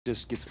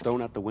just gets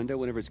thrown out the window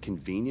whenever it's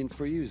convenient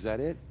for you? Is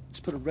that it?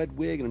 Just put a red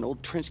wig and an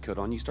old trench coat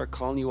on, you start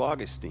calling you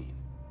Augustine.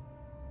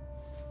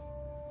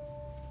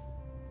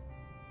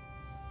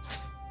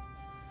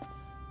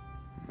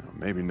 No,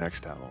 maybe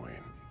next Halloween.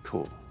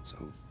 Cool. So,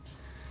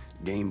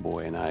 Game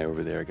Boy and I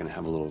over there are gonna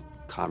have a little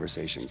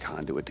conversation,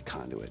 conduit to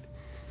conduit.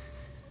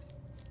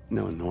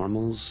 No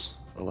normals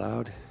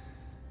allowed?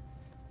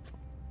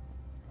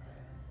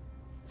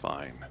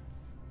 Fine.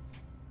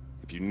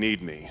 If you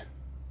need me,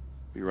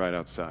 be right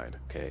outside.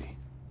 Okay.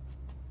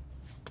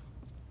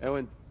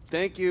 Owen,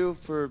 thank you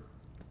for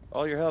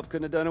all your help.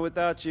 Couldn't have done it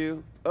without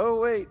you. Oh,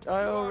 wait,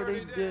 I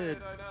already did.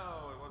 I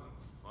know, it wasn't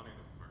funny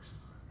the first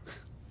time.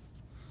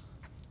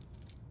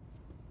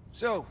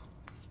 So,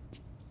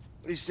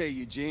 what do you say,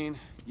 Eugene?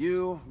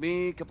 You,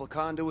 me, a couple of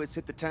conduits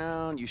hit the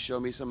town. You show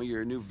me some of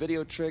your new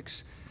video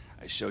tricks.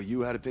 I show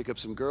you how to pick up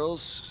some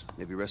girls.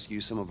 Maybe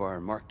rescue some of our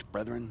marked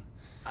brethren.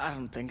 I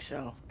don't think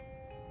so.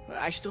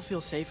 I still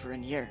feel safer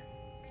in here.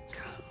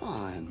 Come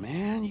on,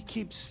 man. You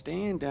keep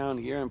staying down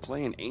here and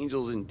playing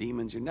angels and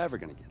demons. You're never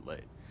gonna get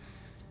laid.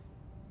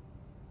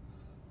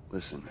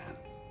 Listen, man.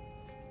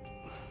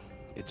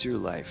 It's your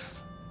life.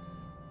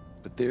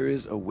 But there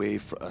is a way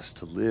for us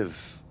to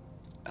live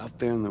out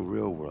there in the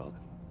real world.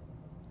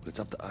 But it's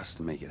up to us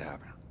to make it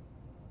happen.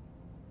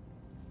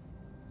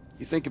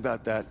 You think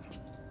about that.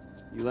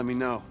 You let me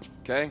know,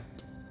 okay?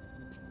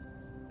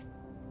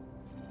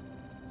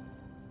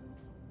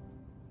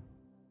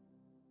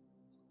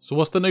 So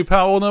what's the new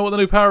power? We'll know what the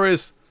new power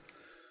is.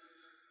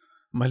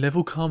 My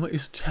level karma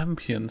is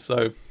champion,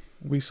 so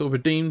we sort of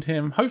redeemed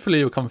him. Hopefully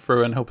he'll come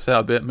through and help us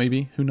out a bit,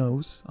 maybe. Who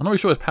knows? I'm not really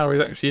sure what his power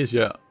actually is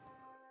yet.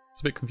 It's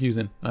a bit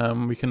confusing.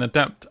 We can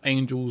adapt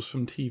angels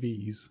from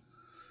TVs.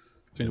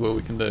 Seems what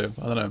we can do.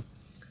 I don't know.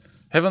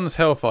 Heaven's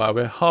Hellfire.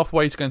 We're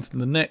halfway to going to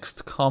the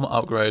next karma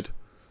upgrade.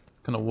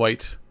 Gonna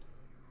wait.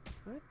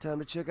 Right, time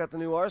to check out the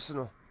new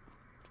arsenal.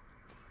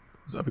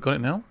 Have we got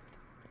it now?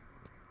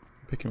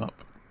 Pick him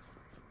up.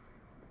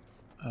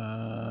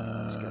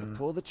 Just gotta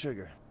pull the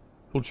trigger.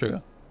 Pull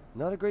trigger.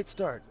 Not a great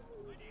start.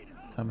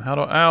 How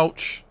do I...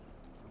 Ouch!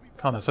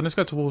 Can't I? So let's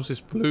go towards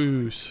this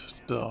blue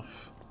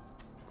stuff.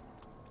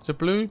 Is it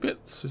blue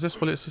bits? Is this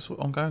what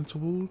I'm going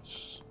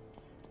towards?